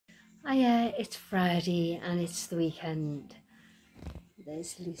Hiya, it's Friday and it's the weekend.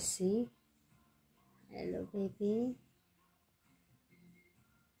 There's Lucy. Hello, baby.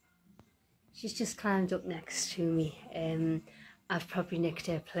 She's just climbed up next to me. I've probably nicked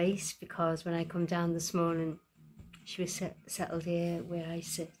her place because when I come down this morning, she was settled here where I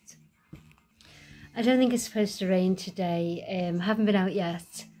sit. I don't think it's supposed to rain today. Haven't been out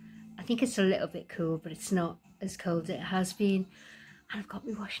yet. I think it's a little bit cool, but it's not as cold as it has been. And I've got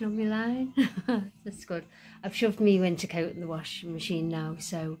me washing on my line. That's good. I've shoved me winter coat in the washing machine now,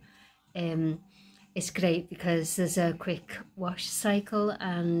 so it's great because there's a quick wash cycle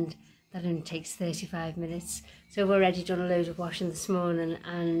and that only takes 35 minutes. So I've already done a load of washing this morning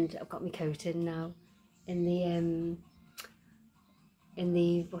and I've got my coat in now in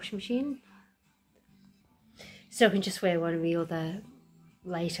the washing machine. So I can just wear one of the other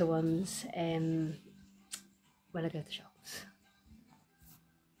lighter ones when I go to the shops.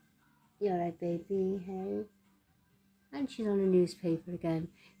 You alright, baby? Hey? And she's on a newspaper again.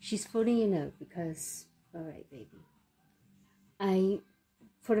 She's funny, you know, because, alright, baby, I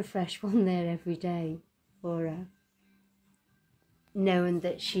put a fresh one there every day for her, knowing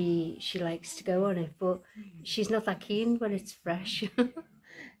that she likes to go on it, but she's not that keen when it's fresh.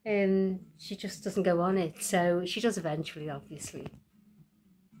 She just doesn't go on it, so she does eventually, obviously.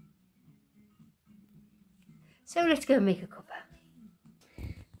 So let's go and make a cuppa.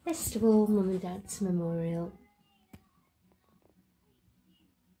 Festival, Mum and Dad's memorial.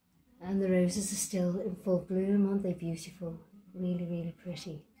 And the roses are still in full bloom, aren't they beautiful? Really, really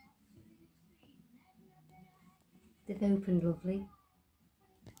pretty. They've opened lovely.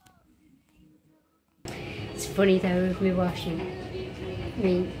 It's funny though with me washing,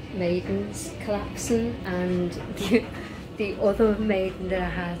 me maidens collapsing and the other maiden that I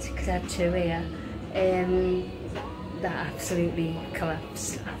had, because I had two here, that absolutely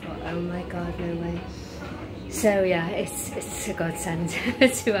collapsed. I thought, oh my god, no way. So yeah, it's a godsend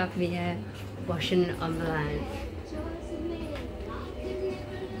to have me washing on the line.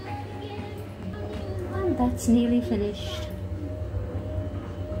 And that's nearly finished.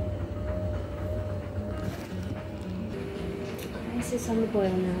 This is on the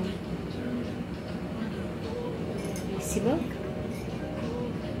boil now. See, look.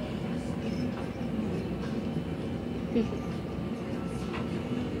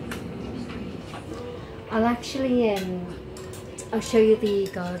 I'll actually, I'll show you the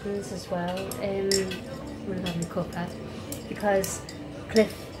gardens as well when I'm having a cuppa, because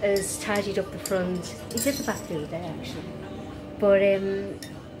Cliff has tidied up the front. He did the back the other day actually, but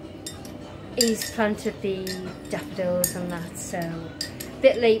he's planted the daffodils and that, so a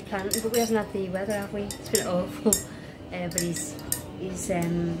bit late planting, but we haven't had the weather, have we? It's been awful, but he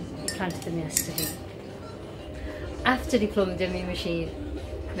planted them yesterday. After he plumbed in my machine,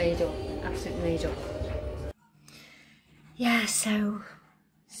 made up, absolutely made up. Yeah, so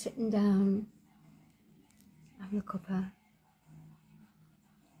sitting down, having a cuppa.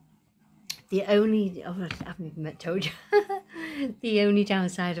 The only, oh, I haven't even told you, the only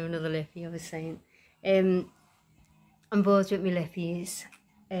downside of another lippy, I was saying, I'm bored with my lippies.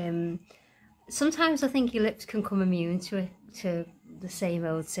 Sometimes I think your lips can come immune to it, to the same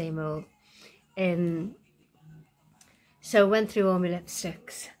old, same old. So I went through all my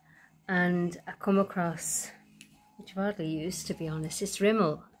lipsticks and I come across, which I've hardly used to be honest, it's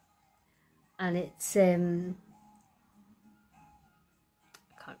Rimmel, and it's, I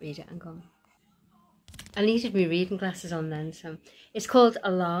can't read it, hang on. I needed my reading glasses on then, so it's called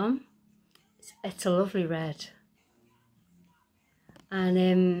Alarm. It's a lovely red,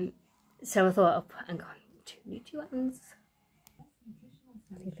 and so I thought, oh, hang on, two hands.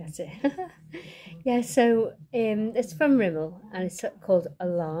 I think that's it. Yeah, so it's from Rimmel and it's called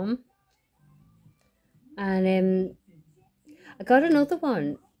Alarm. And I got another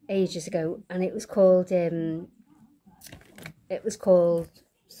one ages ago and it was called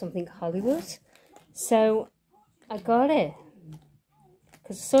something Hollywood. So I got it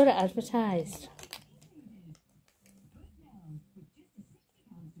because I saw it advertised.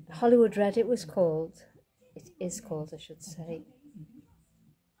 Hollywood Red it was called. It is called, I should say.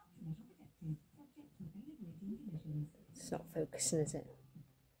 It's not focusing, is it?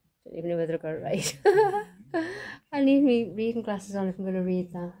 Don't even know whether I got it right. I need me reading glasses on if I'm going to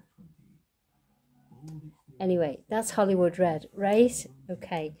read that. Anyway, that's Hollywood Red, right?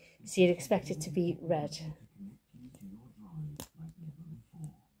 Okay, so you'd expect it to be red.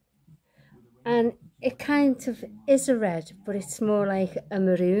 And it kind of is a red, but it's more like a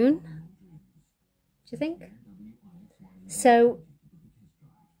maroon. Do you think? So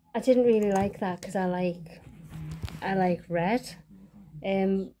I didn't really like that because I like red.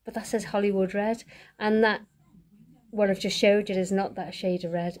 but that says Hollywood Red, and that what I've just showed you is not that shade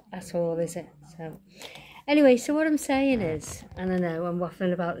of red at all, is it? So anyway, so what I'm saying is, and I know I'm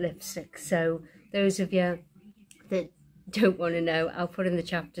waffling about lipstick, so those of you that don't want to know, I'll put in the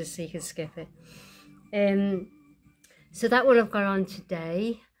chapters so you can skip it. So that one I've got on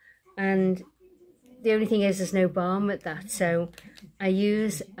today, and the only thing is there's no balm with that. So I've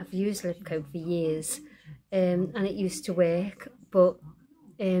used Lipcote for years, and it used to work, but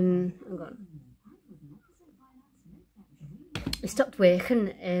hang on. It stopped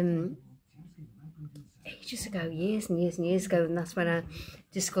working ages ago, years and years and years ago, and that's when I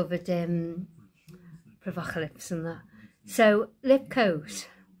discovered Provocalypse and that. So Lipcote,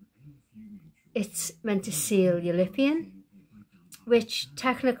 it's meant to seal your lip in, which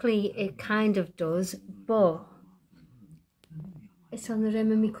technically it kind of does, but it's on the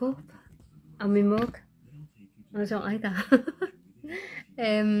rim of my cup and my mug, and I don't like that.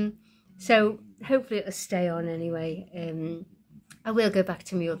 So hopefully it'll stay on anyway. I will go back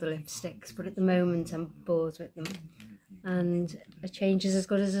to my other lipsticks, but at the moment I'm bored with them, and a change is as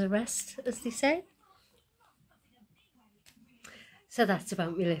good as a rest, as they say. So that's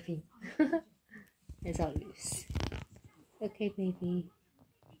about my lippy. It's all loose. Okay, baby.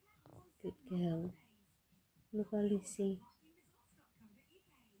 Good girl. Look at Lucy.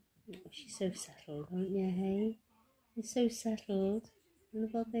 Oh, she's so settled, aren't you, hey? You're so settled.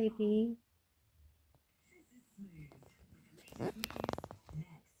 Look at baby.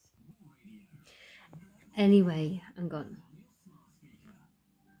 Anyway, I'm gone.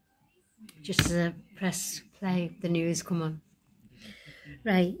 Just as I press play, the news come on.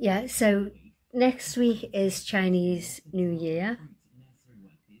 Right, yeah, so next week is Chinese New Year.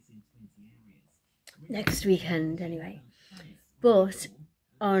 Next weekend, anyway. But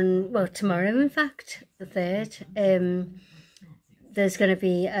tomorrow, in fact, the 3rd, there's going to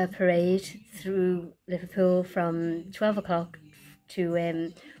be a parade through Liverpool from 12 o'clock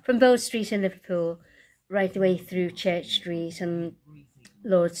to, from Bow Street in Liverpool, right the way through Church Street and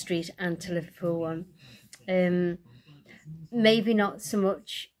Lord Street and to Liverpool 1. Maybe not so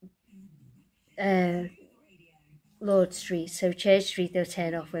much Lord Street, so Church Street they'll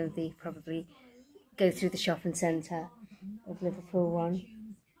turn off when they probably go through the shopping centre of Liverpool 1.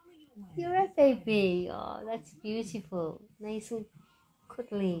 You're a baby. Oh, that's beautiful. Nice and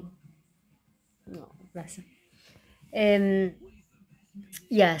cuddly. Oh, bless him.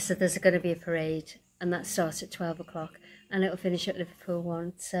 Yeah, so there's going to be a parade, and that starts at 12 o'clock, and it'll finish at Liverpool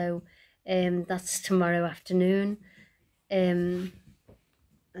 1. So that's tomorrow afternoon. Hang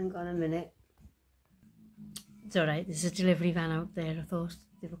on a minute. It's alright, there's a delivery van out there. I thought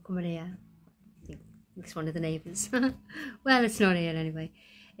they were coming here. I think it's one of the neighbours. Well, it's not here anyway.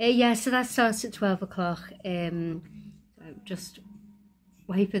 Yeah, so that starts at 12 o'clock. I'm just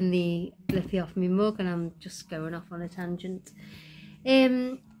wiping the lippy off my mug, and I'm just going off on a tangent.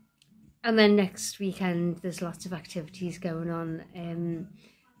 And then next weekend there's lots of activities going on,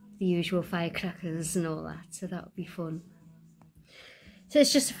 the usual firecrackers and all that, so that'll be fun. So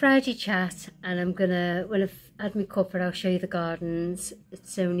it's just a Friday chat, and I'm gonna, when I've had my cuppa, I'll show you the gardens.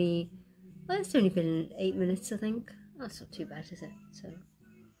 It's only been 8 minutes, I think. Oh, that's not too bad, is it? So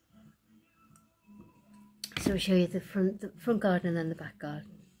I'll show you the front garden and then the back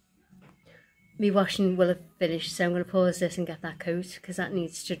garden. My washing will have finished, so I'm going to pause this and get that coat, because that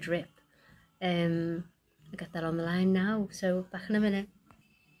needs to drip. I'll get that on the line now, so back in a minute.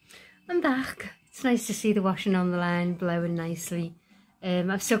 I'm back. It's nice to see the washing on the line, blowing nicely.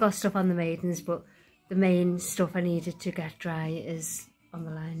 I've still got stuff on the maidens, but the main stuff I needed to get dry is on the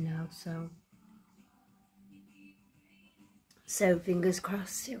line now, so fingers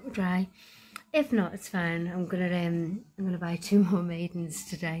crossed it will dry. If not, it's fine. I'm gonna buy 2 more maidens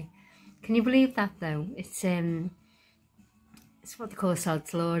today. Can you believe that though? It's what they call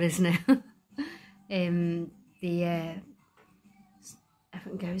sod's law, isn't it? Everything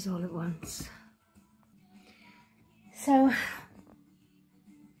goes all at once. So,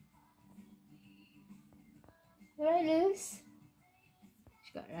 right, Luce?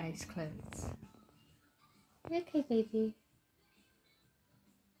 She's got her eyes closed. Okay, baby.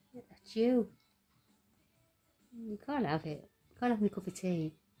 That's you. You can't have it. You can't have my cup of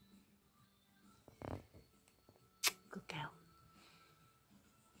tea. Good girl.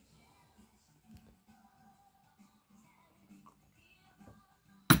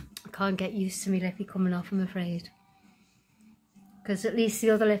 I can't get used to my lippy coming off, I'm afraid. Because at least the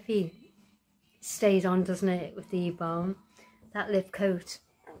other lippy stays on, doesn't it, with the balm. That lip coat,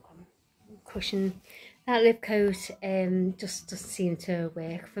 cushion, that lip coat just doesn't seem to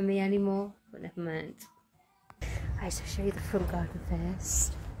work for me anymore, but never mind. Right, so I'll show you the front garden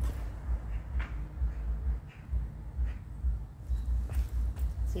first.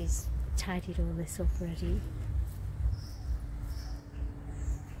 So he's tidied all this up already.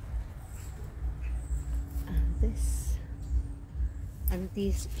 And this. And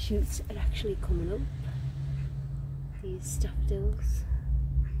these shoots are actually coming up. These daffodils.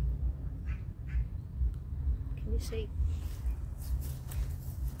 Can you see?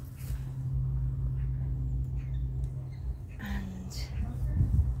 And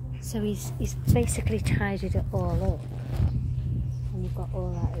so he's basically tidied it all up. And you've got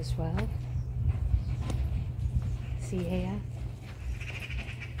all that as well. See here?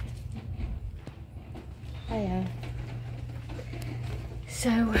 Hiya.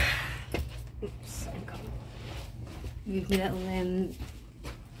 So, oops, hang on. Move my little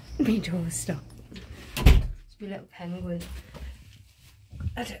my door stop. It's my little penguin.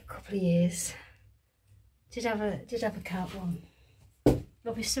 I had it a couple of years. Did have a cat one.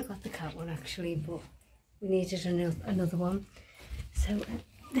 Well, we still got the cat one actually, but we needed another one. So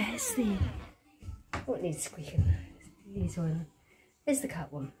there's the. Oh, it needs squeaking. Needs oil. There's the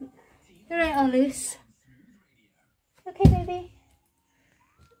cat one. All right, all loose. Okay, baby.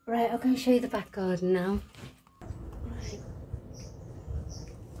 Right, I'm going to show you the back garden now. Right.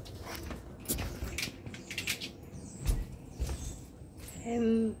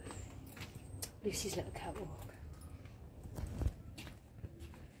 Lucy's little catwalk.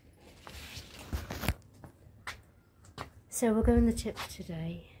 So we're going the tip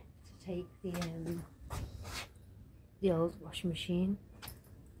today to take the old washing machine.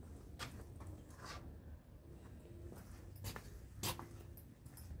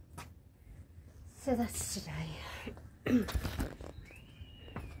 So that's today. I'm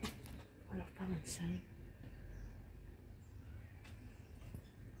off balancing.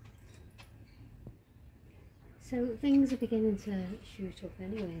 So things are beginning to shoot up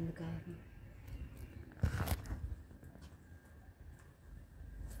anyway in the garden.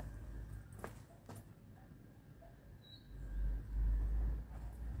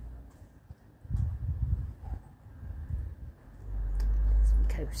 Some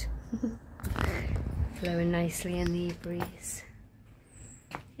coat. Blowing nicely in the breeze.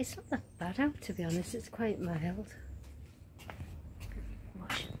 It's not that bad out, to be honest, it's quite mild.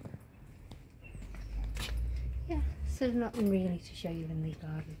 Wash. Yeah, so nothing really to show you in the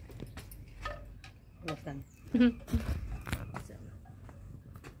garden. Love them. So.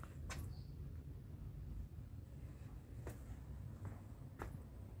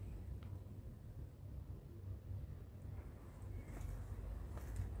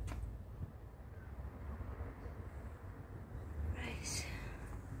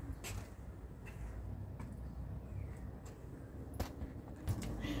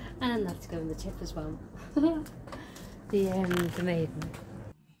 And that's going the tip as well. the maiden.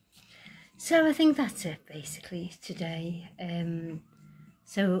 So I think that's it basically today.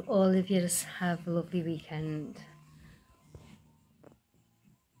 So all of you just have a lovely weekend.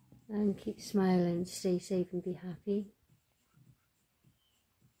 And keep smiling, stay safe and be happy.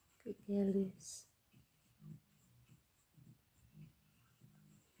 Take care, Luce.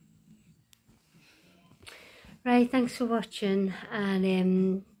 Right, thanks for watching,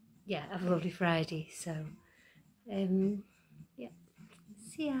 and yeah, have a lovely Friday. So yeah,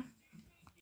 see ya.